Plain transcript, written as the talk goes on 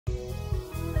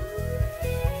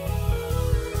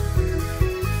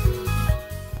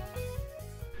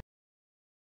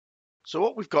So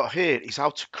what we've got here is how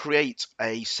to create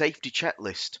a safety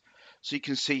checklist. So you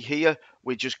can see here,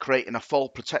 we're just creating a fall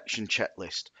protection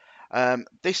checklist.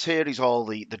 This here is all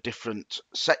the different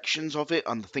sections of it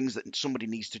and the things that somebody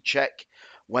needs to check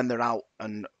when they're out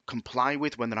and comply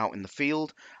with when they're out in the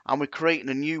field. And we're creating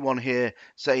a new one here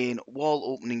saying wall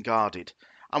opening guarded.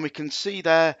 And we can see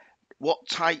there what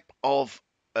type of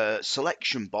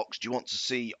selection box do you want to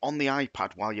see on the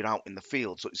iPad while you're out in the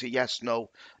field. So it's a yes, no,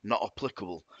 not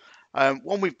applicable.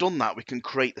 When we've done that, we can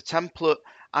create the template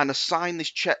and assign this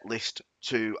checklist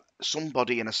to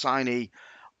somebody, an assignee,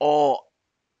 or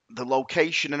the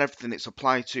location and everything it's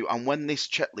applied to, and when this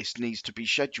checklist needs to be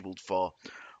scheduled for.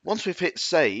 Once we've hit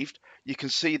saved, you can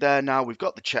see there now we've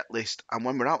got the checklist, and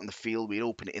when we're out in the field, we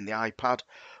open it in the iPad.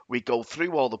 We go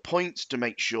through all the points to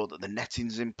make sure that the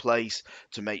netting's in place,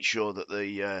 to make sure that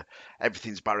the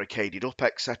everything's barricaded up,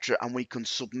 etc., and we can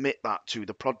submit that to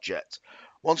the project.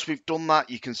 Once we've done that,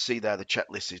 you can see there the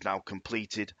checklist is now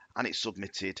completed and it's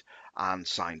submitted and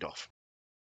signed off.